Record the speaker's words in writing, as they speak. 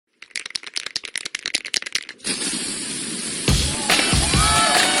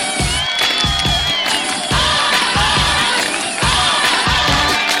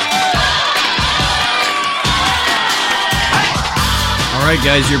right,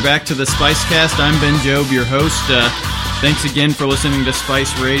 guys, you're back to the Spicecast. I'm Ben Jobe, your host. Thanks again for listening to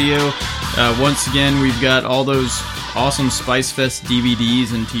Spice Radio. Once again, we've got all those awesome Spice Fest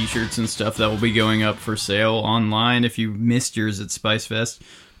DVDs and t-shirts and stuff that will be going up for sale online if you missed yours at Spice Fest.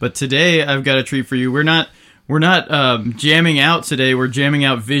 But today, I've got a treat for you. We're not jamming out today. We're jamming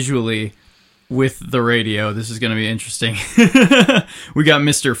out visually with the radio. This is going to be interesting. We got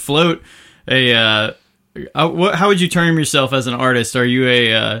Mr. Float. How would you term yourself as an artist? Are you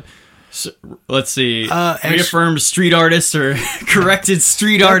a reaffirmed street artist or corrected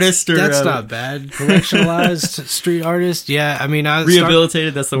street artist? Or that's not bad. Correctionalized street artist. Yeah, I mean,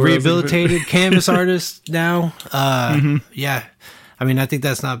 rehabilitated. That's the word. Rehabilitated canvas artist now. Yeah. I mean, I think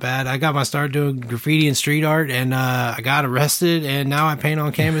that's not bad. I got my start doing graffiti and street art, and I got arrested, and now I paint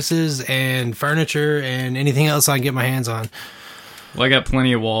on canvases and furniture and anything else I can get my hands on. Well, I got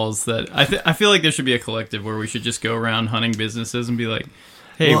plenty of walls that I feel like there should be a collective where we should just go around hunting businesses and be like,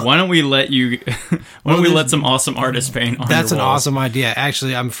 hey, why don't we let some awesome artists paint on That's your an walls? awesome idea.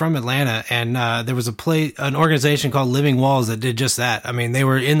 Actually, I'm from Atlanta, and there was an organization called Living Walls that did just that. I mean, they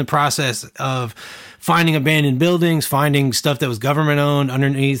were in the process of finding abandoned buildings, finding stuff that was government-owned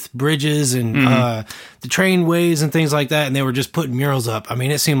underneath bridges and the trainways and things like that, and they were just putting murals up. I mean,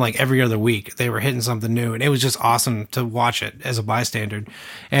 it seemed like every other week they were hitting something new, and it was just awesome to watch it as a bystander.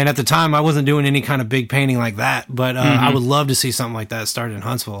 And at the time, I wasn't doing any kind of big painting like that, but I would love to see something like that started in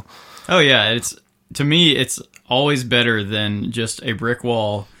Huntsville. Oh, yeah. To me, it's always better than just a brick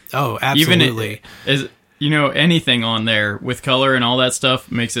wall. Oh, absolutely. Anything on there with color and all that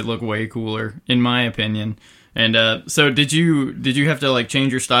stuff makes it look way cooler, in my opinion. And so did you have to like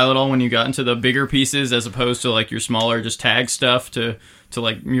change your style at all when you got into the bigger pieces as opposed to like your smaller just tag stuff to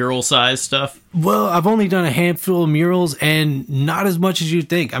like mural size stuff? Well, I've only done a handful of murals and not as much as you'd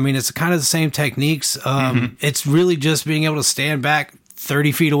think. I mean, it's kind of the same techniques. It's really just being able to stand back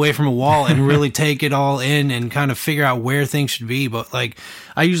 30 feet away from a wall and really take it all in and kind of figure out where things should be. But like,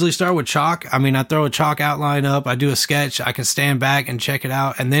 I usually start with chalk. I mean, I throw a chalk outline up, I do a sketch, I can stand back and check it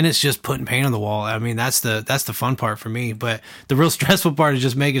out, and then it's just putting paint on the wall. I mean, that's the fun part for me. But the real stressful part is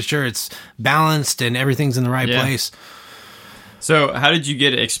just making sure it's balanced and everything's in the right place. So how did you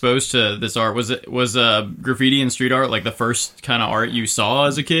get exposed to this art? Was graffiti and street art like the first kind of art you saw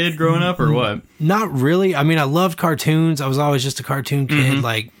as a kid growing up, or what? Not really. I mean, I loved cartoons. I was always just a cartoon kid,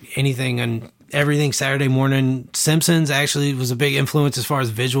 like anything and everything Saturday morning. Simpsons actually was a big influence as far as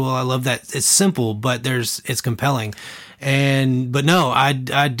visual. I love that. It's simple, but it's compelling. But no, I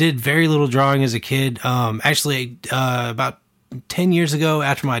did very little drawing as a kid. About 10 years ago,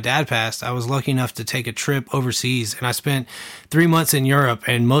 after my dad passed, I was lucky enough to take a trip overseas, and I spent 3 months in Europe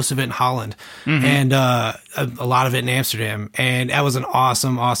and most of it in Holland, and a lot of it in Amsterdam. And that was an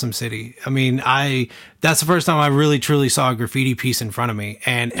awesome, awesome city. I mean, that's the first time I really truly saw a graffiti piece in front of me.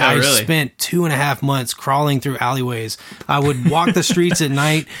 And I spent 2.5 months crawling through alleyways. I would walk the streets at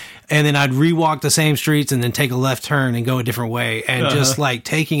night, and then I'd rewalk the same streets and then take a left turn and go a different way, and just like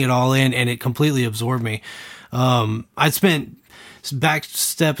taking it all in, and it completely absorbed me. I spent a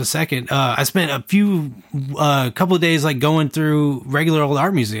second. I spent a couple of days like going through regular old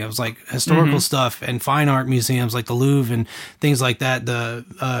art museums, like historical stuff, and fine art museums like the Louvre and things like that,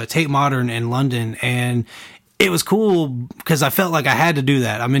 the Tate Modern in London. And it was cool because I felt like I had to do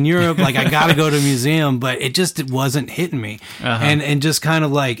that. I'm in Europe, like I got to go to a museum, but it wasn't hitting me. And just kind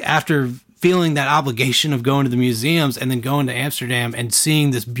of like after feeling that obligation of going to the museums and then going to Amsterdam and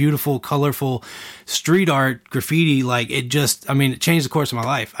seeing this beautiful, colorful street art graffiti, like it changed the course of my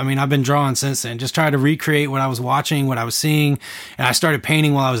life. I mean, I've been drawing since then, just trying to recreate what I was watching, what I was seeing. And I started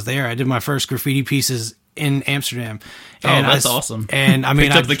painting while I was there. I did my first graffiti pieces in Amsterdam. And that's awesome. And I mean,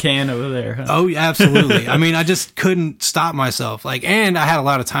 picked up the can over there. Huh? Oh, absolutely. I mean, I just couldn't stop myself. And I had a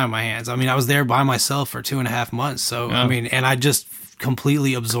lot of time on my hands. I mean, I was there by myself for 2.5 months. So, I mean, and I just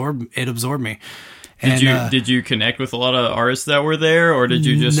completely absorbed me. Did you connect with a lot of artists that were there, or did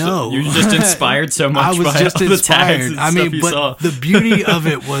you just you were just inspired so much? I was by just all the inspired. tags and I mean, stuff but saw. the beauty of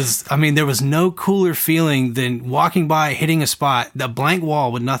it was, I mean, there was no cooler feeling than walking by, hitting a spot, the blank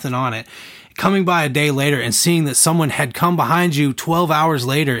wall with nothing on it, coming by a day later and seeing that someone had come behind you 12 hours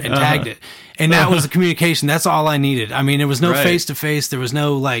later and tagged it. And that was the communication. That's all I needed. I mean, there was no face to face. There was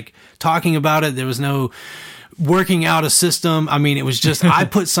no like talking about it. There was no working out a system. I mean, it was just I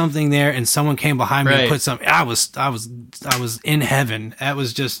put something there, and someone came behind me and put something. I was in heaven. That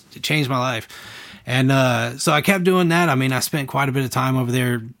was just, it changed my life. And so I kept doing that. I mean, I spent quite a bit of time over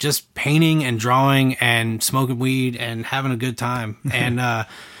there just painting and drawing and smoking weed and having a good time. And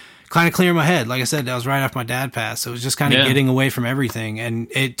kind of clear my head. Like I said, that was right after my dad passed. So it was just kind of getting away from everything. And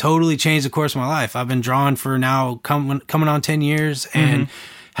it totally changed the course of my life. I've been drawing for now coming on 10 years and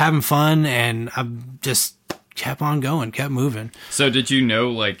having fun. And I've just kept on going, kept moving. So did you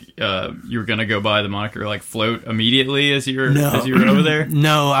know, like, you were going to go by the moniker, like, Float immediately as you were over there?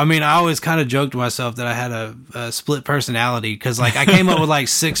 No. I mean, I always kind of joked to myself that I had a split personality because, like, I came up with, like,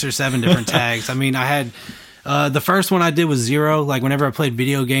 6 or 7 different tags. I mean, I had... the first one I did was Zero. Like whenever I played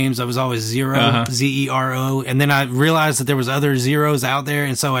video games, I was always Zero, Z-E-R-O. And then I realized that there was other zeros out there.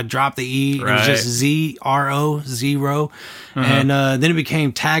 And so I dropped the E. Right. It was just Z-R-O, Zero. And then it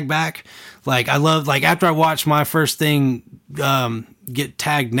became Tag Back. Like I love, like after I watched my first thing get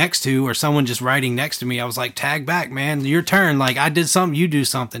tagged next to or someone just writing next to me, I was like, tag back, man, your turn. Like I did something, you do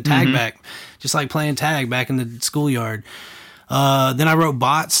something, tag back. Just like playing tag back in the schoolyard. Then I wrote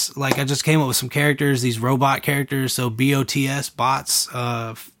Bots. Like I just came up with some characters, these robot characters. So BOTS, Bots,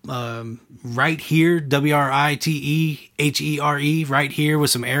 right here, WRITEHERE, right here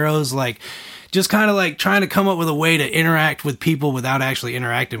with some arrows. Like just kind of like trying to come up with a way to interact with people without actually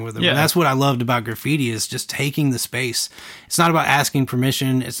interacting with them. Yeah. And that's what I loved about graffiti is just taking the space. It's not about asking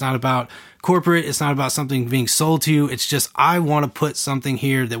permission. It's not about corporate. It's not about something being sold to you. It's just, I want to put something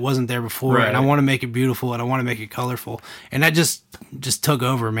here that wasn't there before. Right. And I want to make it beautiful and I want to make it colorful. And that just took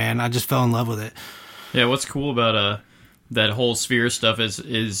over, man. I just fell in love with it. Yeah. What's cool about, that whole sphere stuff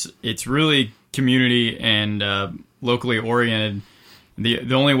is it's really community and, locally oriented.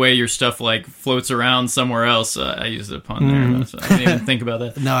 The only way your stuff like floats around somewhere else, I used a pun there. So I didn't even think about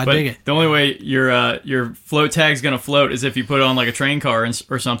that. No, I dig it. The only way your float tag's gonna float is if you put it on like a train car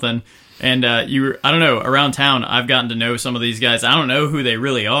or something. And I don't know, around town, I've gotten to know some of these guys. I don't know who they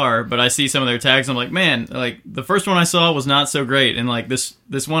really are, but I see some of their tags. I'm like, man, like the first one I saw was not so great, and like this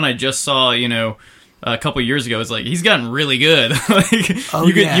one I just saw, a couple years ago, it's like he's gotten really good. Like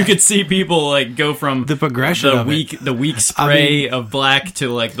you could see people like go from the progression the weak spray of black to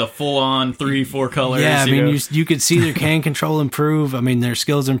like the full on 3-4 colors. Yeah, I mean you could see their can control improve. I mean their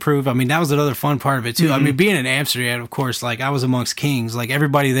skills improve. I mean that was another fun part of it too. I mean being in Amsterdam, of course, like I was amongst kings. Like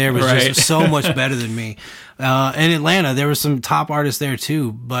everybody there was just so much better than me. In Atlanta, there were some top artists there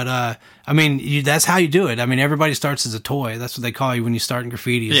too, but I mean, that's how you do it. I mean, everybody starts as a toy. That's what they call you when you start in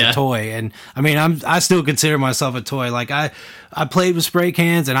graffiti, as a toy. And I mean, I still consider myself a toy. Like I played with spray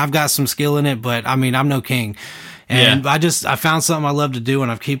cans and I've got some skill in it, but I mean, I'm no king. And I found something I love to do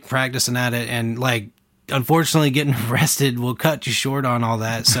and I keep practicing at it. And like, unfortunately, getting arrested will cut you short on all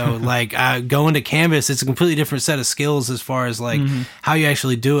that. So like, going to canvas, it's a completely different set of skills as far as like how you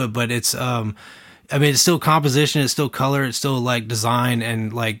actually do it. But it's, I mean, it's still composition, it's still color, it's still like design,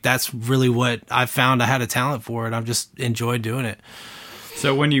 and like that's really what I found I had a talent for, and I've just enjoyed doing it.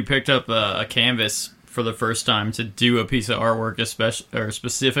 So when you picked up a canvas for the first time to do a piece of artwork,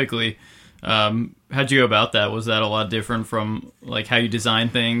 specifically, how'd you go about that? Was that a lot different from like how you design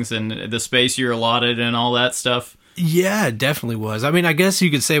things and the space you're allotted and all that stuff? Yeah, it definitely was. I mean, I guess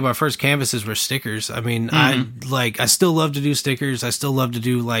you could say my first canvases were stickers. I mean, I still love to do stickers. I still love to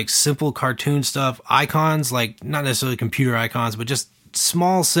do like simple cartoon stuff, icons, like not necessarily computer icons, but just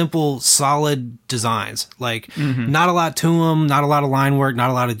small, simple, solid designs. Like not a lot to them, not a lot of line work, not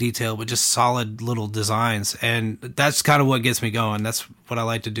a lot of detail, but just solid little designs. And that's kind of what gets me going. That's what I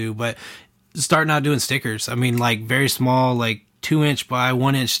like to do. But starting out doing stickers, I mean, like very small, like 2-inch by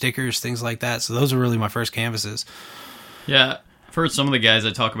 1-inch stickers, things like that. So those are really my first canvases. Yeah, I've heard some of the guys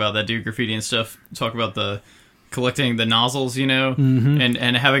that talk about that do graffiti and stuff talk about the collecting the nozzles,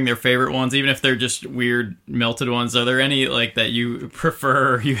 and having their favorite ones, even if they're just weird melted ones. Are there any like that you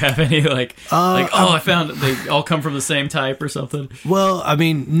prefer? Or you have any I found they all come from the same type or something? Well, I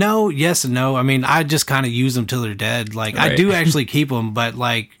mean, no, yes and no. I mean, I just kind of use them till they're dead. Like I do actually keep them, but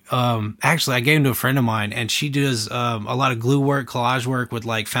like actually I gave them to a friend of mine and she does a lot of glue work, collage work with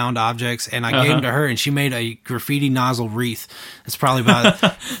like found objects, and I gave them to her and she made a graffiti nozzle wreath. It's probably about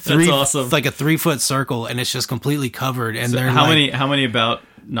awesome. Like a 3-foot circle, and it's just completely covered. And so they're how many about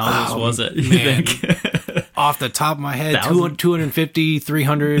nozzles was it, you think? Off the top of my head, 250,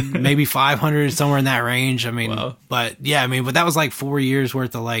 300, maybe 500, somewhere in that range. I mean, but yeah, I mean, but that was like 4 years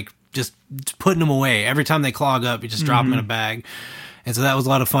worth of like just putting them away. Every time they clog up, you just drop them in a bag. And so that was a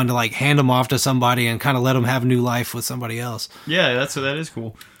lot of fun to like hand them off to somebody and kind of let them have a new life with somebody else. Yeah, that is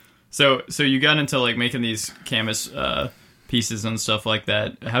cool. So you got into like making these canvas pieces and stuff like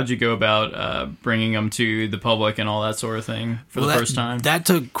that. How'd you go about bringing them to the public and all that sort of thing for the first time? That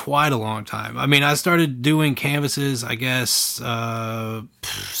took quite a long time. I mean, I started doing canvases, I guess,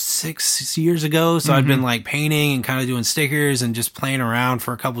 6 years ago. So I'd been like painting and kind of doing stickers and just playing around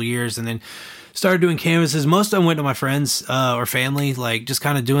for a couple years, and then started doing canvases. Most of them went to my friends or family, like just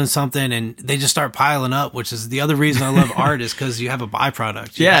kind of doing something, and they just start piling up, which is the other reason I love art, is because you have a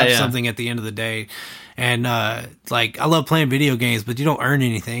byproduct. You have something at the end of the day. And like, I love playing video games, but you don't earn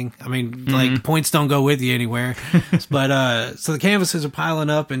anything. I mean, like, points don't go with you anywhere. But so the canvases are piling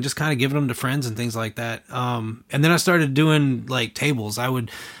up and just kind of giving them to friends and things like that. And then I started doing like tables. I would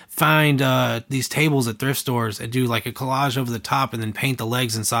find these tables at thrift stores and do like a collage over the top and then paint the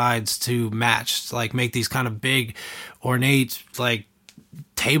legs and sides to match, like make these kind of big, ornate, like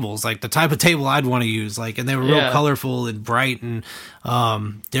tables, like the type of table I'd want to use. Like, and they were real colorful and bright and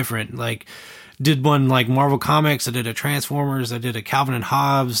different. Like, did one like Marvel Comics. I did a Transformers. I did a Calvin and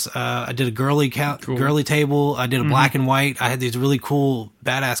Hobbes. I did a girly table. I did a black and white. I had these really cool,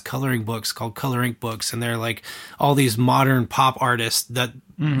 badass coloring books called Color Ink books, and they're like all these modern pop artists that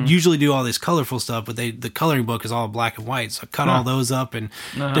usually do all this colorful stuff, but the coloring book is all black and white. So I cut all those up and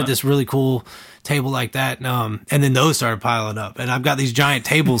did this really cool table like that. And then those started piling up, and I've got these giant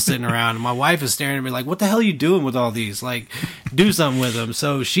tables sitting around, and my wife is staring at me like, what the hell are you doing with all these? Like, do something with them.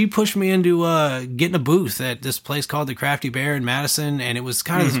 So she pushed me into getting a booth at this place called the Crafty Bear in Madison, and it was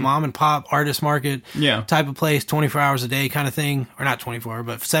kind of this mom and pop artist market type of place, 24 hours a day kind of thing, or not 24,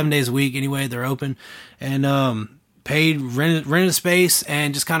 but 7 days a week anyway, they're open. And rented a space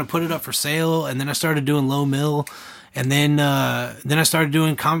and just kind of put it up for sale. And then I started doing low mill, and then I started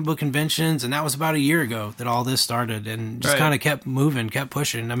doing comic book conventions, and that was about a year ago that all this started, and just kind of kept moving, kept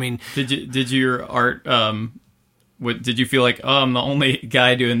pushing. I mean, did your art did you feel like, I'm the only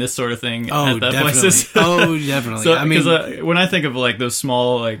guy doing this sort of thing at that places? Definitely. So, I mean, because when I think of like those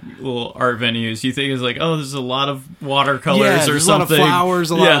small, like little art venues, you think it's like, there's a lot of watercolors or something, a lot of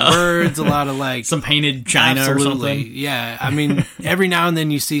flowers, a lot of birds, a lot of like some painted china or something. Yeah, I mean, every now and then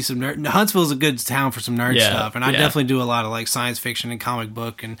you see some nerd. Huntsville's a good town for some nerd stuff, and I definitely do a lot of like science fiction and comic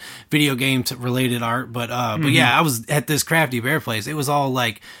book and video game related art. But yeah, I was at this Crafty Bear place. It was all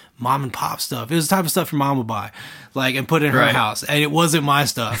like mom and pop stuff. It was the type of stuff your mom would buy, like, and put in her house, and it wasn't my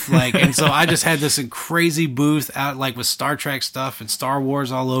stuff. Like, and so I just had this crazy booth out, like, with Star Trek stuff and Star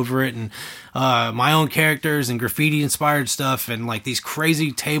Wars all over it, and my own characters and graffiti inspired stuff, and like these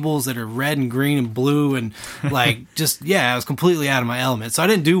crazy tables that are red and green and blue, and like, just I was completely out of my element. So I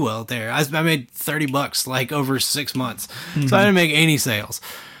didn't do well there. I made $30 like over 6 months, so I didn't make any sales.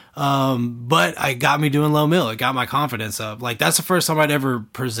 But it got me doing low mill. It got my confidence up. Like, that's the first time I'd ever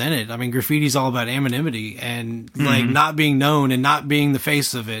presented. I mean, graffiti's all about anonymity and like not being known and not being the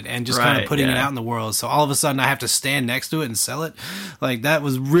face of it, and just kind of putting it out in the world. So all of a sudden I have to stand next to it and sell it. Like, that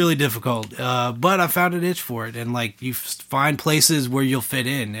was really difficult. But I found an itch for it, and like, you find places where you'll fit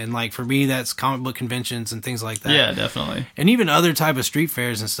in. And like, for me, that's comic book conventions and things like that. Yeah, definitely. And even other type of street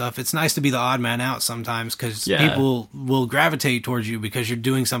fairs and stuff. It's nice to be the odd man out sometimes, because people will gravitate towards you because you're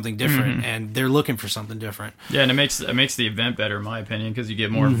doing something different, and they're looking for something different. Yeah, and it makes the event better, in my opinion, because you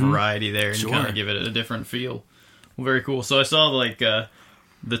get more variety there, and you kind of give it a different feel. Well, very cool. So I saw like the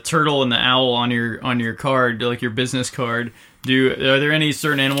turtle and the owl on your card, like your business card. Are there any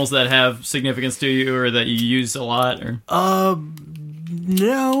certain animals that have significance to you, or that you use a lot? Or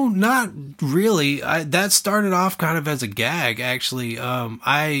no, not really. That started off kind of as a gag, actually.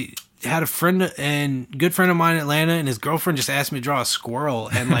 I had a good friend of mine in Atlanta, and his girlfriend just asked me to draw a squirrel,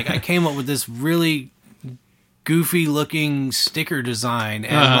 and like, I came up with this really goofy looking sticker design,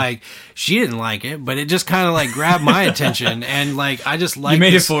 and like, she didn't like it, but it just kind of like grabbed my attention, and like, I just liked you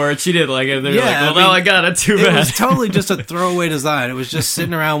made it for her. She didn't like it. They're like, well, now I got it. Too bad. It was totally just a throwaway design. It was just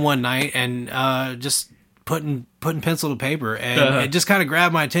sitting around one night and just putting pencil to paper, and it just kind of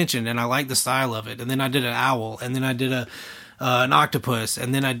grabbed my attention, and I liked the style of it. And then I did an owl, and then I did an octopus,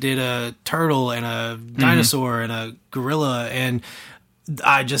 and then I did a turtle and a dinosaur and a gorilla, and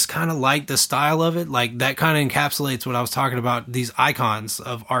I just kind of like the style of it. Like, that kind of encapsulates what I was talking about, these icons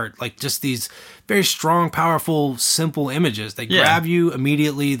of art, like just these very strong, powerful, simple images. They grab you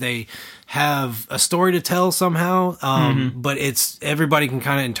immediately. They have a story to tell somehow, but everybody can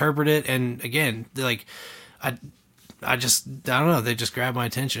kind of interpret it. And again, like, I don't know, they just grab my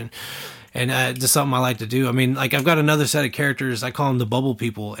attention. And just something I like to do. I mean, like I've got another set of characters. I call them the bubble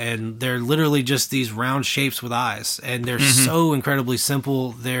people, and they're literally just these round shapes with eyes, and they're so incredibly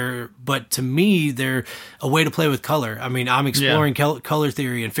simple. But to me, they're a way to play with color. I mean, I'm exploring color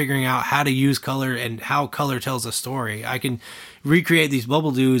theory and figuring out how to use color and how color tells a story. I can recreate these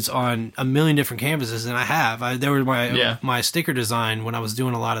bubble dudes on a million different canvases, and I have. They were my sticker design when I was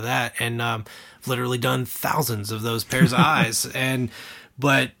doing a lot of that, and I've literally done thousands of those pairs of eyes.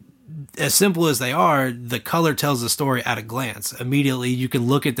 But as simple as they are, the color tells the story at a glance. Immediately, you can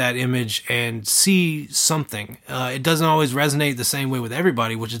look at that image and see something. It doesn't always resonate the same way with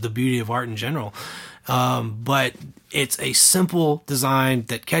everybody, which is the beauty of art in general. But it's a simple design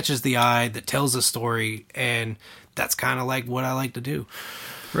that catches the eye, that tells a story, and that's kind of like what I like to do.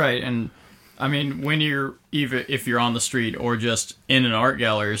 Right, and I mean, if you're on the street or just in an art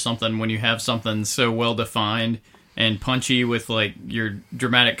gallery or something, when you have something so well defined and punchy with like your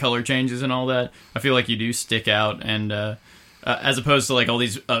dramatic color changes and all that, I feel like you do stick out, and as opposed to like all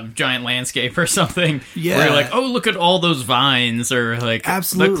these giant landscape or something, where you're like, oh, look at all those vines, or like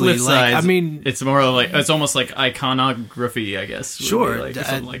absolutely, the cliff sides. Like, I mean, it's more like it's almost like iconography, I guess. Sure, like,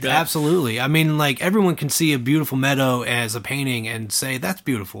 something like that. Absolutely. I mean, like everyone can see a beautiful meadow as a painting and say that's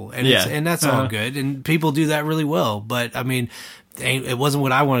beautiful, and and that's all good, and people do that really well. But I mean, it wasn't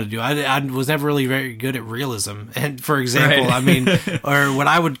what I wanted to do. I was never really very good at realism. And for example, I mean, or what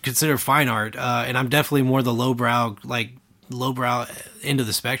I would consider fine art, and I'm definitely more the lowbrow end of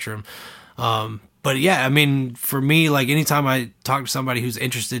the spectrum. But yeah, I mean, for me, like anytime I talk to somebody who's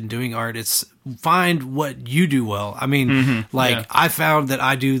interested in doing art, it's find what you do well. I mean, I found that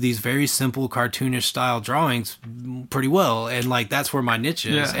I do these very simple cartoonish style drawings pretty well. And like, that's where my niche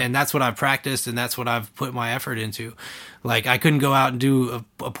is. And that's what I've practiced, and that's what I've put my effort into. Like, I couldn't go out and do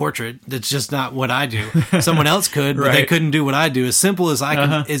a portrait. That's just not what I do. Someone else could, but they couldn't do what I do. As simple as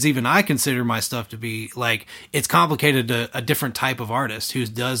as even I consider my stuff to be, like, it's complicated to a different type of artist who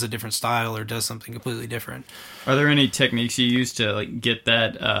does a different style or does something completely different. Are there any techniques you use to like get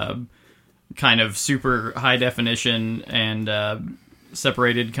that kind of super high definition and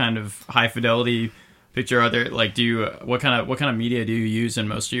separated kind of high fidelity picture? Are there like what kind of media do you use in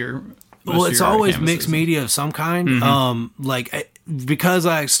most of your? Well, it's always mixed media of some kind. Because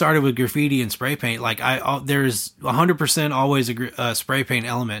I started with graffiti and spray paint, like there's 100% always a spray paint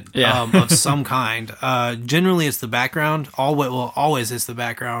element of some kind. Generally, it's the background. Always it's the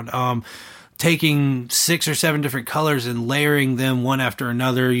background. Taking 6 or 7 different colors and layering them one after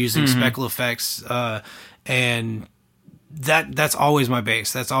another using speckle effects, and that's always my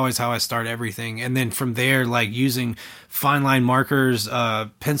base. That's always how I start everything. And then from there, like using fine line markers,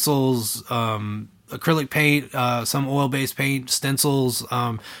 pencils, acrylic paint, some oil-based paint, stencils,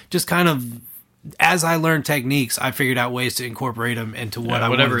 just kind of, as I learned techniques, I figured out ways to incorporate them into what I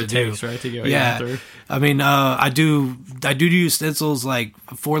wanted to do. Whatever it takes, right? To go through. I mean, I do use stencils, like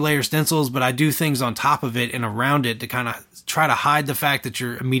 4-layer stencils, but I do things on top of it and around it to kind of try to hide the fact that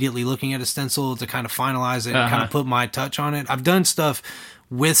you're immediately looking at a stencil, to kind of finalize it and kind of put my touch on it. I've done stuff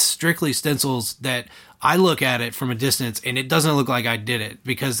with strictly stencils that I look at it from a distance and it doesn't look like I did it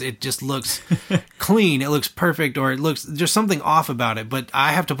because it just looks clean. It looks perfect, or there's something off about it, but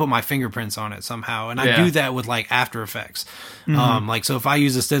I have to put my fingerprints on it somehow. And I do that with like After Effects. So if I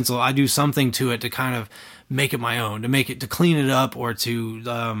use a stencil, I do something to it to kind of make it my own, to clean it up, or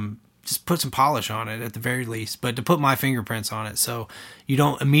to, just put some polish on it at the very least, but to put my fingerprints on it. So you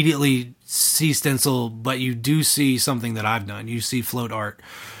don't immediately see stencil, but you do see something that I've done. You see float art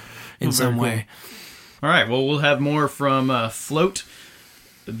in some way. All right. Well, we'll have more from Float,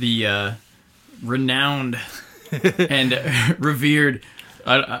 the renowned and revered.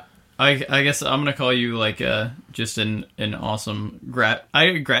 I guess I'm gonna call you like just an awesome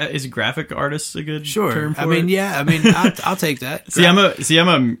is graphic artist a good term for it? I'll take that. See, I'm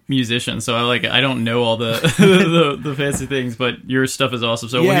a musician, so I don't know all the the fancy things, but your stuff is awesome.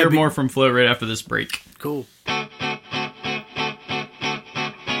 So we'll hear more from Float right after this break. Cool.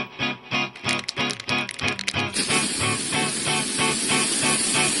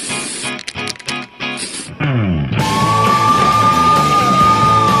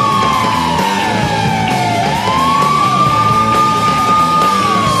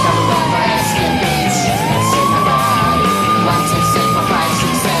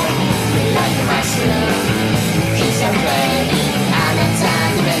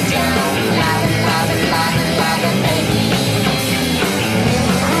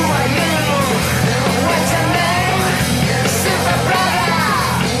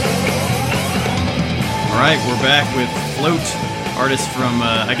 We're back with Float, artist from,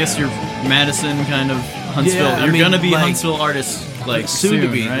 I guess you're Madison, kind of Huntsville. Yeah, you're going to be Huntsville artist like soon to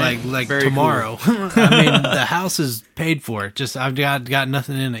be, right? like Very tomorrow. cool. I mean, the house is paid for. Just I've got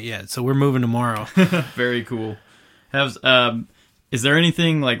nothing in it yet, so we're moving tomorrow. Very cool. Is there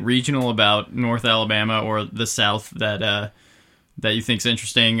anything like regional about North Alabama or the South that you think's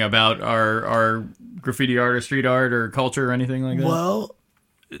interesting about our graffiti art or street art or culture or anything like that? Well,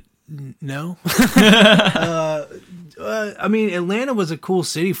 no. I mean, Atlanta was a cool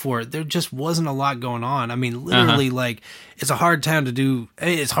city for it. There just wasn't a lot going on. I mean, literally, like, it's a hard town to do.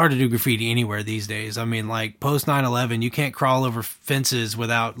 It's hard to do graffiti anywhere these days. I mean, like, post 9/11, you can't crawl over fences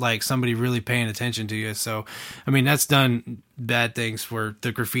without, like, somebody really paying attention to you. So, I mean, that's done bad things for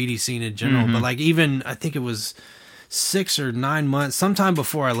the graffiti scene in general. But, like, even, I think it was 6 or 9 months, sometime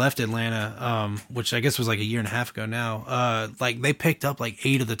before I left Atlanta, which I guess was like a year and a half ago now, like they picked up like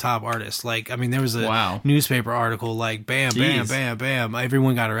 8 of the top artists. Like, I mean, there was a newspaper article, like bam, bam, bam, bam,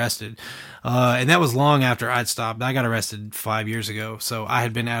 everyone got arrested. And that was long after I'd stopped. I got arrested 5 years ago. So I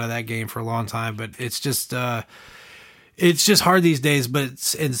had been out of that game for a long time, but it's just hard these days, but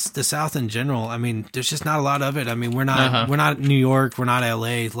it's the South in general. I mean, there's just not a lot of it. I mean, we're not New York, we're not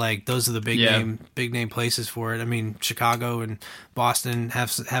LA. Like, those are the big name places for it. I mean, Chicago and Boston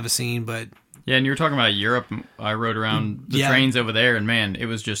have a scene, but yeah. And you were talking about Europe. I rode around the trains over there, and man, it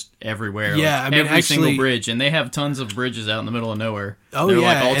was just everywhere. Yeah, like, I mean, every single bridge, and they have tons of bridges out in the middle of nowhere. Oh, they're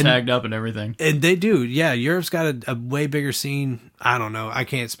yeah, like all tagged up and everything. And they do, yeah. Europe's got a way bigger scene. I don't know. I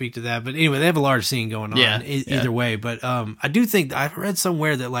can't speak to that, but anyway, they have a large scene going on. Either way, but I do think I've read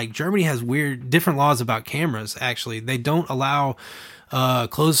somewhere that like Germany has different laws about cameras. Actually, they don't allow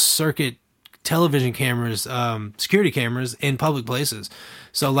closed circuit television cameras, security cameras in public places.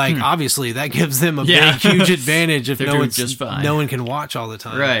 So, like, obviously, that gives them a big, huge advantage if no one can watch all the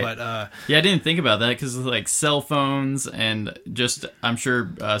time. Right. But yeah, I didn't think about that because, like, cell phones and just, I'm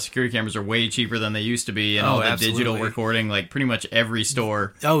sure security cameras are way cheaper than they used to be, and all the digital recording, like, pretty much every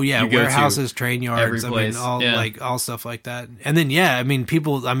store. Oh, yeah, warehouses, train yards, every place. All stuff like that. And then, yeah, I mean,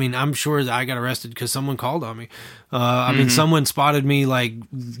 I'm sure that I got arrested because someone called on me. I mean, someone spotted me, like,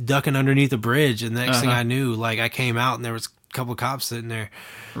 ducking underneath a bridge, and the next thing I knew, like, I came out and there was couple of cops sitting there.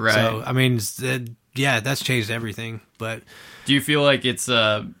 Right. So, I mean, that's changed everything. But do you feel like it's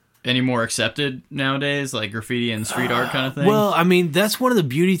any more accepted nowadays, like graffiti and street art kind of thing? Well, I mean, that's one of the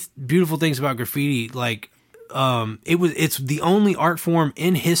beautiful things about graffiti. Like, it's the only art form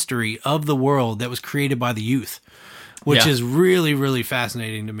in history of the world that was created by the youth, which is really, really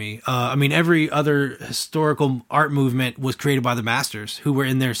fascinating to me. I mean, every other historical art movement was created by the masters who were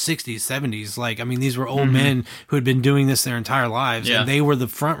in their 60s, 70s. Like, I mean, these were old men who had been doing this their entire lives, and they were the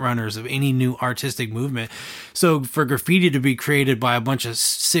front runners of any new artistic movement. So for graffiti to be created by a bunch of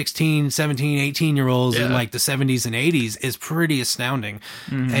 16, 17, 18-year-olds in like the 70s and 80s is pretty astounding.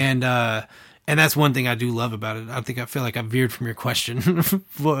 And that's one thing I do love about it. I feel like I veered from your question.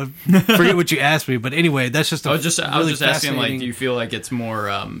 Forget what you asked me, but anyway, that's just. I was just asking, like, do you feel like it's more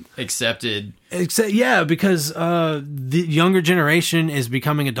accepted? Yeah, because the younger generation is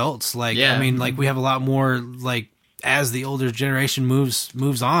becoming adults. Like, I mean, like we have a lot more like. As the older generation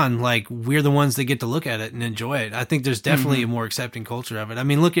moves on, like we're the ones that get to look at it and enjoy it. I think there's definitely a more accepting culture of it. I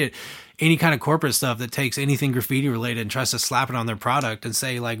mean, look at any kind of corporate stuff that takes anything graffiti related and tries to slap it on their product and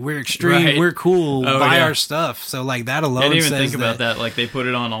say like we're extreme, we're cool, buy our stuff. So like that alone. I didn't even think about that. Like they put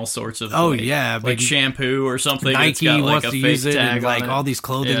it on all sorts of like shampoo or something. Nike got, like, wants to use it, and like all these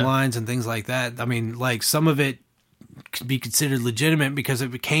clothing Yeah. lines and things like that. I mean, like some of it could be considered legitimate because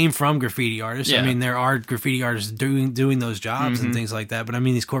it came from graffiti artists. Yeah. I mean, there are graffiti artists doing those jobs and things like that. But I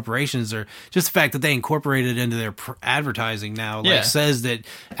mean, these corporations are just the fact that they incorporate it into their advertising now, like says that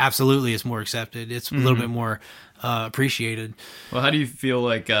absolutely it's more accepted. It's a little bit more appreciated. Well, how do you feel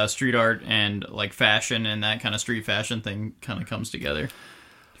like street art and like fashion and that kind of street fashion thing kind of comes together?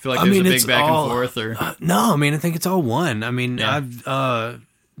 I feel like there's a big back and forth, or no? I mean, I think it's all one. I mean, I've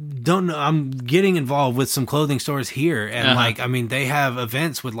don't know. I'm getting involved with some clothing stores here, and like, I mean, they have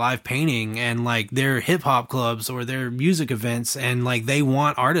events with live painting and like their hip hop clubs or their music events, and like they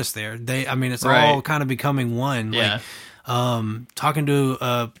want artists there. I mean, it's all kind of becoming one. Yeah. Like, talking to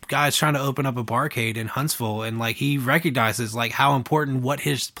a guy that's trying to open up a barcade in Huntsville, and like he recognizes like how important what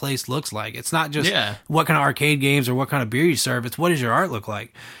his place looks like. It's not just what kind of arcade games or what kind of beer you serve. It's what does your art look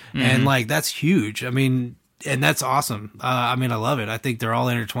like, and like that's huge. I mean. And that's awesome. I mean, I love it. I think they're all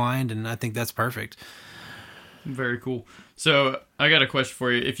intertwined, and I think that's perfect. Very cool. So I got a question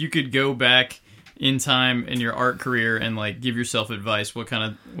for you. If you could go back in time in your art career and like give yourself advice, what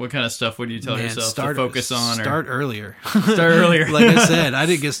kind of stuff would you tell yourself to focus on? Start earlier. Start earlier. Like I said, I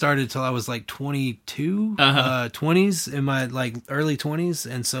didn't get started until I was like 22, 20s in my like early 20s,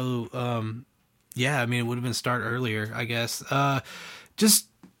 and so Yeah, I mean, it would have been start earlier, I guess. Just,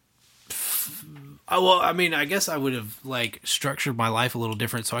 well, I mean, I guess I would have like structured my life a little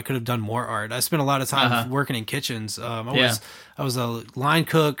different, so I could have done more art. I spent a lot of time working in kitchens. I was a line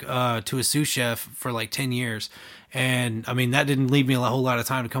cook to a sous chef for like 10 years, and I mean that didn't leave me a whole lot of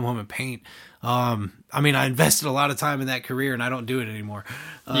time to come home and paint. I mean, I invested a lot of time in that career, and I don't do it anymore.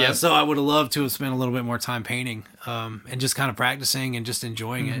 So I would have loved to have spent a little bit more time painting, and just kind of practicing and just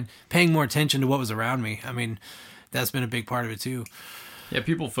enjoying it, paying more attention to what was around me. I mean, that's been a big part of it too. Yeah,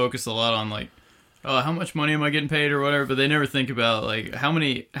 people focus a lot on like, oh, how much money am I getting paid or whatever, but they never think about like how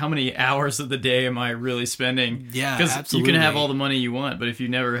many hours of the day am I really spending? Yeah, because you can have all the money you want, but if you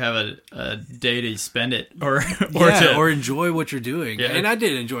never have a day to spend it or enjoy what you're doing, and I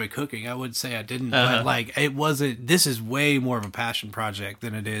did enjoy cooking. I would say I didn't, but like it wasn't. This is way more of a passion project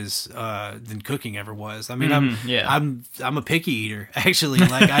than it is than cooking ever was. I mean, I'm a picky eater actually.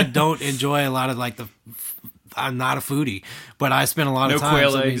 Like I don't enjoy a lot of like the. I'm not a foodie, but I spent a lot of time. No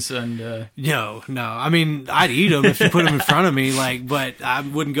quail eggs and... No. I mean, I'd eat them if you put them in front of me, like, but I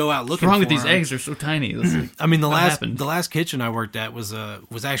wouldn't go out looking for them. What's wrong with these eggs? They're so tiny. Like, I mean, the last kitchen I worked at was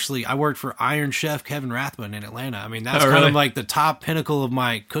actually, I worked for Iron Chef Kevin Rathbun in Atlanta. I mean, that's kind of like the top pinnacle of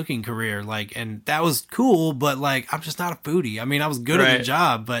my cooking career. Like, and that was cool, but like, I'm just not a foodie. I mean, I was good at the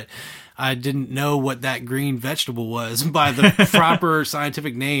job, but I didn't know what that green vegetable was by the proper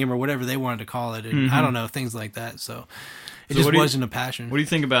scientific name or whatever they wanted to call it. And I don't know, things like that. So it just wasn't a passion. What do you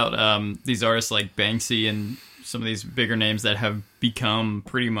think about these artists like Banksy and some of these bigger names that have become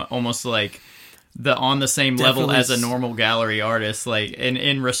pretty much almost like on the same level as a normal gallery artist, like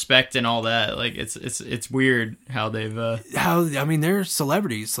in respect and all that? Like it's weird how they've I mean, they're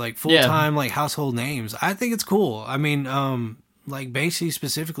celebrities, like full-time like household names. I think it's cool. I mean, like Banksy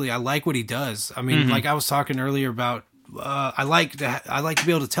specifically, I like what he does. I mean, like I was talking earlier about, I like to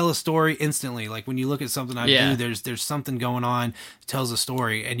be able to tell a story instantly. Like when you look at something I do, there's something going on, it tells a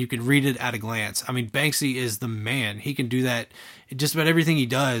story, and you can read it at a glance. I mean, Banksy is the man. He can do that. Just about everything he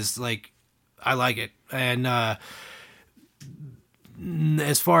does, like I like it. And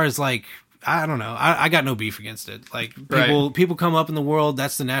as far as like, I don't know, I got no beef against it. Like people come up in the world.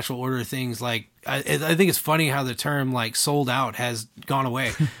 That's the natural order of things. Like I think it's funny how the term like sold out has gone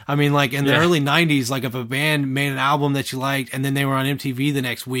away. I mean, like in the early 90s, like if a band made an album that you liked and then they were on MTV the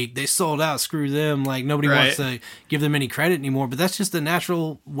next week, they sold out. Screw them. Like nobody wants to give them any credit anymore, but that's just the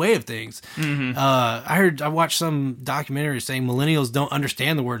natural way of things. I watched some documentary saying millennials don't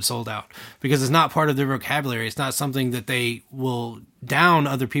understand the word sold out because it's not part of their vocabulary. It's not something that they will down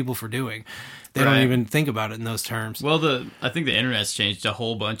other people for doing. They don't even think about it in those terms. Well, I think the internet's changed a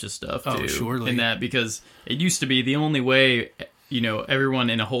whole bunch of stuff, too. Oh, surely. In that, because it used to be the only way, everyone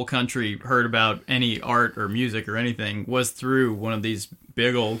in a whole country heard about any art or music or anything was through one of these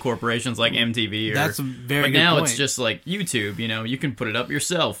big old corporations like MTV. That's a very good now point. It's just like YouTube, you can put it up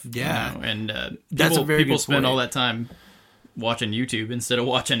yourself. Yeah. And that's a very people good spend point. all that time watching YouTube instead of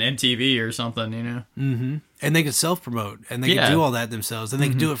watching MTV or something, Mm-hmm. And they could self-promote, and they could do all that themselves, and they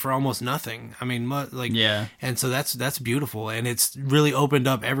could do it for almost nothing. I mean, and so that's beautiful, and it's really opened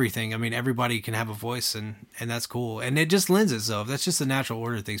up everything. I mean, everybody can have a voice, and that's cool, and it just lends itself. That's just the natural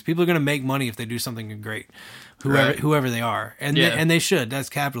order of things. People are going to make money if they do something great, whoever they are, and they should. That's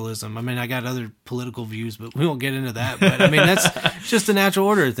capitalism. I mean, I got other political views, but we won't get into that. But I mean, that's just the natural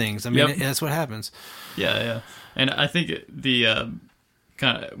order of things. I mean, that's what happens. Yeah. And I think the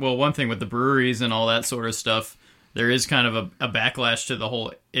one thing with the breweries and all that sort of stuff, there is kind of a backlash to the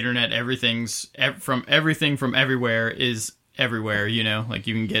whole internet. Everything from everywhere is everywhere. Like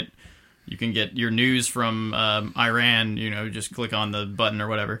you can get your news from Iran. Just click on the button or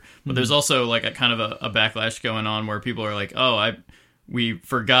whatever. But there's also like a kind of a backlash going on where people are like, we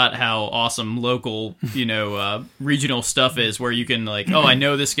forgot how awesome local, regional stuff is, where you can like, I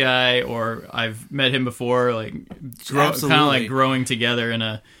know this guy, or I've met him before, like kind of like growing together in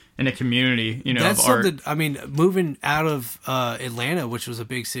a community, that's of art. Something, I mean, moving out of Atlanta, which was a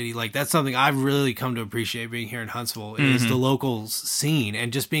big city, like that's something I've really come to appreciate being here in Huntsville is the local scene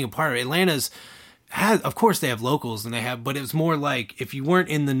and just being a part of it. Atlanta's of course they have locals but it was more like if you weren't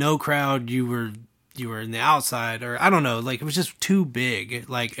in the no crowd, you were in the outside, or I don't know, like it was just too big,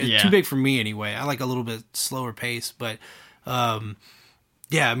 too big for me anyway. I like a little bit slower pace, but I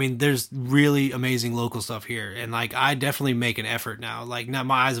mean, there's really amazing local stuff here, and like I definitely make an effort now. Like now,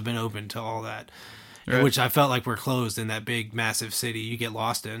 my eyes have been open to all that, Right. which I felt like were closed in that big, massive city you get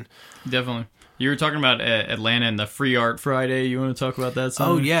lost in. Definitely. You were talking about Atlanta and the Free Art Friday. You want to talk about that?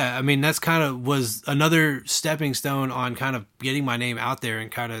 Oh yeah, I mean that's kind of was another stepping stone on kind of getting my name out there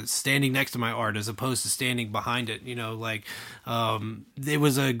and kind of standing next to my art as opposed to standing behind it. You know, like it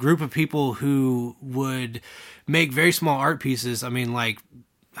was a group of people who would make very small art pieces. I mean, like,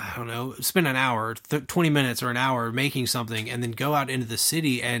 I don't know, spend an hour, 20 minutes or an hour making something and then go out into the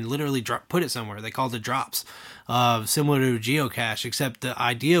city and literally put it somewhere. They called it drops, similar to a geocache, except the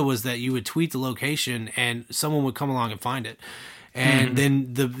idea was that you would tweet the location and someone would come along and find it. And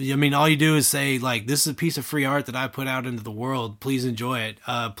then all you do is say, like, this is a piece of free art that I put out into the world. Please enjoy it.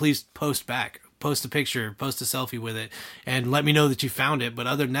 Please post back. Post a picture, post a selfie with it, and let me know that you found it. But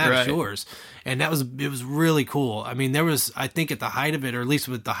other than that, it's yours. And it was really cool. I mean, there was, I think at the height of it, or at least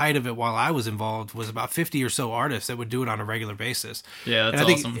with the height of it while I was involved, was about 50 or so artists that would do it on a regular basis. Yeah, that's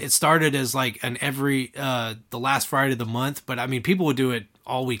and I awesome. think it started as like the last Friday of the month, but I mean, people would do it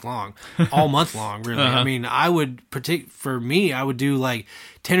all week long, all month long, really. I mean, I would do like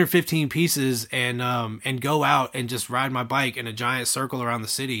 10 or 15 pieces and go out and just ride my bike in a giant circle around the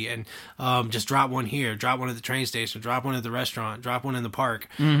city and just drop one here, drop one at the train station, drop one at the restaurant, drop one in the park,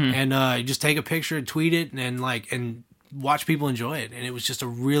 and just take a picture and tweet it and watch people enjoy it. And it was just a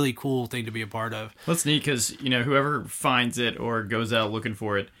really cool thing to be a part of. Well, that's neat because, you know, whoever finds it or goes out looking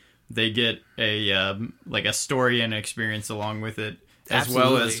for it, they get a like a story and experience along with it. As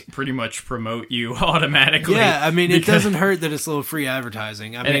Absolutely. well as pretty much promote you automatically. Yeah, I mean, it doesn't hurt that it's a little free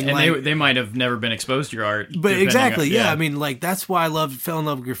advertising. I mean, and they might have never been exposed to your art. But exactly, yeah. I mean, like, that's why I fell in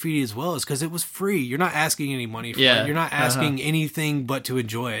love with graffiti as well, is because it was free. You're not asking any money for it. You're not asking anything but to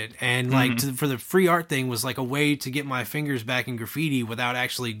enjoy it. And, like, for the free art thing was like a way to get my fingers back in graffiti without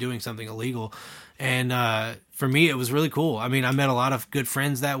actually doing something illegal. And for me, it was really cool. I mean, I met a lot of good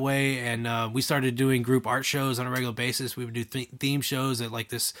friends that way, and we started doing group art shows on a regular basis. We would do theme shows at like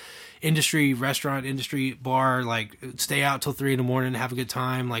this restaurant industry bar, like stay out till 3 a.m, have a good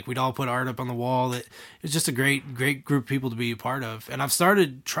time. Like we'd all put art up on the wall. It was just a great group of people to be a part of. And I've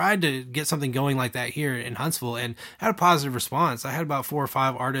tried to get something going like that here in Huntsville, and had a positive response. I had about 4 or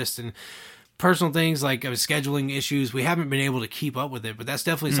 5 artists, and personal things like scheduling issues, we haven't been able to keep up with it, but that's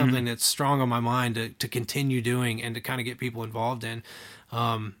definitely something that's strong on my mind to continue doing and to kind of get people involved in.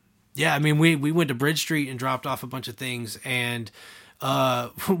 I mean, we went to Bridge Street and dropped off a bunch of things, and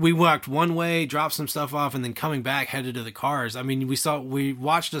we walked one way, dropped some stuff off, and then coming back headed to the cars. I mean, we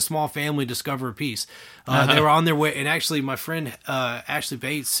watched a small family discover a piece. They were on their way, and actually my friend Ashley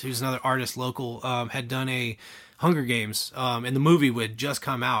Bates, who's another artist local, had done a Hunger Games, and the movie would just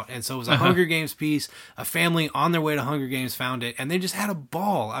come out, and so it was a Hunger Games piece. A family on their way to Hunger Games found it, and they just had a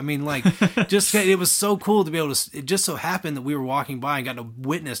ball. I mean, like, it was so cool to be able to. It just so happened that we were walking by and got to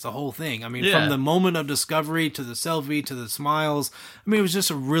witness the whole thing. I mean, from the moment of discovery to the selfie to the smiles. I mean, it was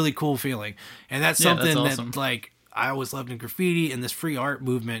just a really cool feeling, and that's something that's awesome. that, like, I always loved in graffiti, and this free art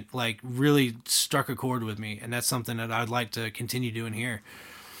movement, like, really struck a chord with me, and that's something that I'd like to continue doing here.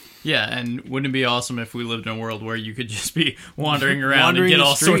 Yeah, and wouldn't it be awesome if we lived in a world where you could just be wandering around and get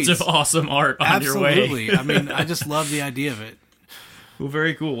all sorts of awesome art on your way? Absolutely. I mean, I just love the idea of it. Well,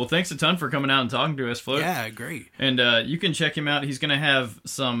 very cool. Well, thanks a ton for coming out and talking to us, Float. Yeah, great. And you can check him out. He's going to have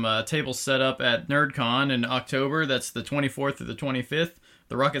some tables set up at NerdCon in October. That's the 24th through the 25th.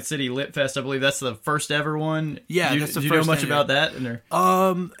 The Rocket City Lit Fest, I believe that's the first ever one. Yeah, that's the first. Do you know much about that?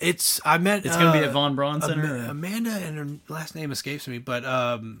 It's going to be at Von Braun Center. Amanda, and her last name escapes me, but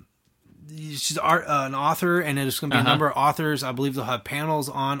she's an author, and there's going to be a number of authors. I believe they'll have panels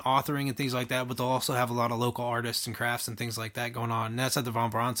on authoring and things like that, but they'll also have a lot of local artists and crafts and things like that going on. And that's at the Von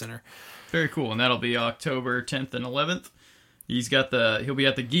Braun Center. Very cool, and that'll be October 10th and 11th. He'll be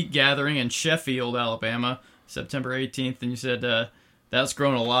at the Geek Gathering in Sheffield, Alabama, September 18th, and you said that's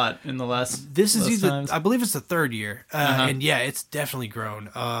grown a lot in the last. This is times. I believe it's the 3rd year, and yeah, it's definitely grown.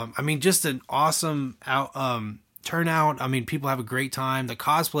 I mean, just an awesome turnout. I mean, people have a great time. The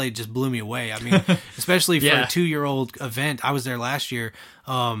cosplay just blew me away. I mean, especially for a 2-year-old event. I was there last year.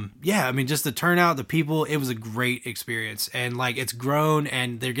 I mean, just the turnout, the people, it was a great experience. And like, it's grown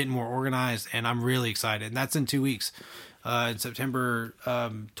and they're getting more organized, and I'm really excited. And that's in 2 weeks, in September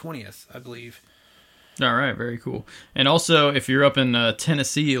 20th, I believe. All right, very cool. And also, if you're up in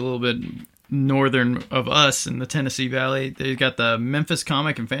Tennessee, a little bit northern of us in the Tennessee Valley, they've got the Memphis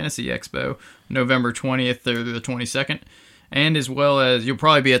Comic and Fantasy Expo, November 20th through the 22nd. And as well as, you'll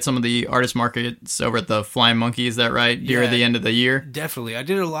probably be at some of the artist markets over at the Flying Monkey, is that right? Near the end of the year? Definitely. I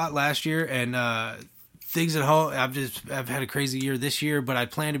did it a lot last year, and things at home, I've had a crazy year this year, but I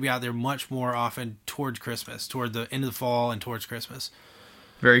plan to be out there much more often towards Christmas, toward the end of the fall and towards Christmas.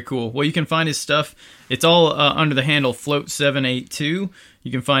 Very cool. Well, you can find his stuff. It's all under the handle Float782.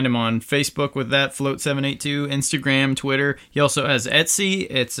 You can find him on Facebook with that, Float782, Instagram, Twitter. He also has Etsy.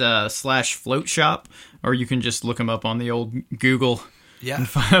 It's /Float Shop, or you can just look him up on the old Google and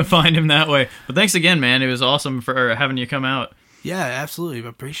find him that way. But thanks again, man. It was awesome for having you come out. Yeah, absolutely.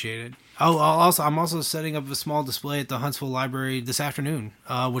 Appreciate it. Oh, I'm also setting up a small display at the Huntsville Library this afternoon,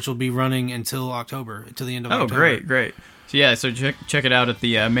 which will be running until October, until the end of October. Oh, great. So check it out at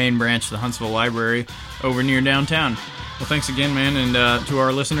the main branch of the Huntsville Library over near downtown. Well, thanks again, man, and to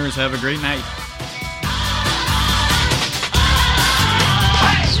our listeners, have a great night.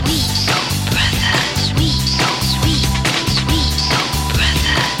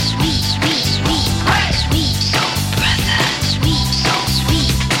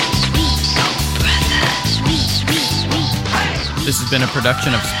 This has been a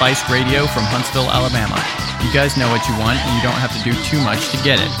production of Spice Radio from Huntsville, Alabama. You guys know what you want, and you don't have to do too much to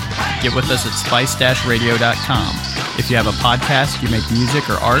get it. Get with us at spice-radio.com. If you have a podcast, you make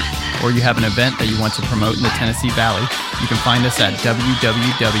music or art, or you have an event that you want to promote in the Tennessee Valley, you can find us at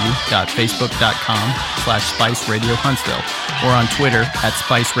www.facebook.com/Spice Radio Huntsville, or on Twitter at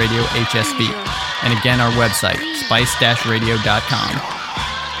Spice Radio HSV. And again, our website, spice-radio.com.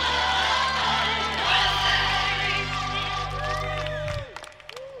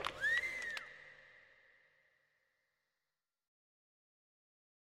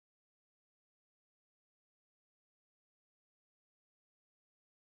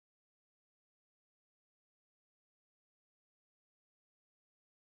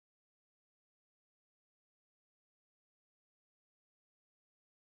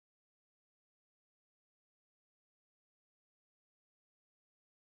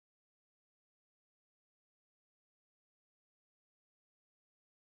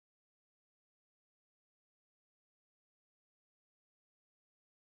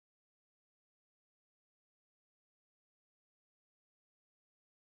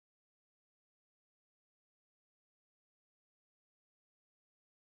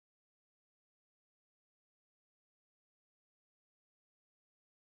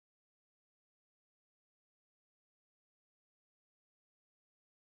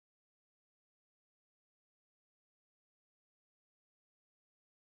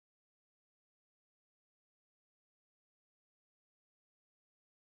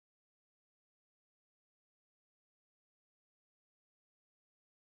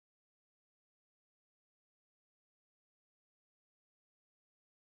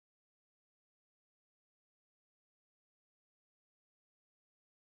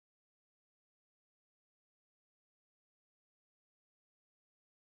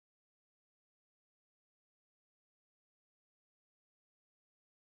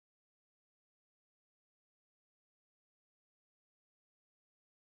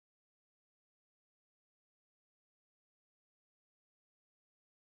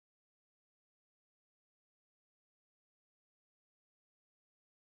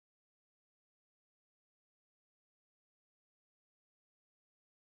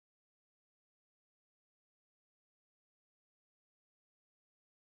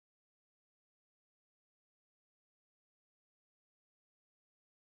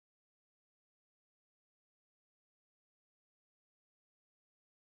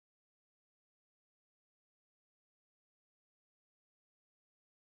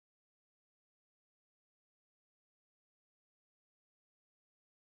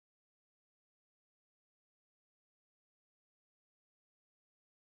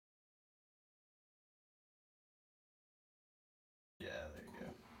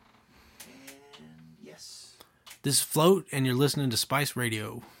 This is Float, and you're listening to Spice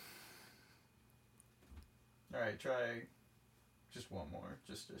Radio. All right, try just one more,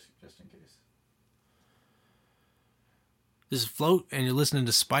 just in case. This is Float, and you're listening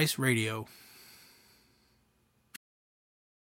to Spice Radio.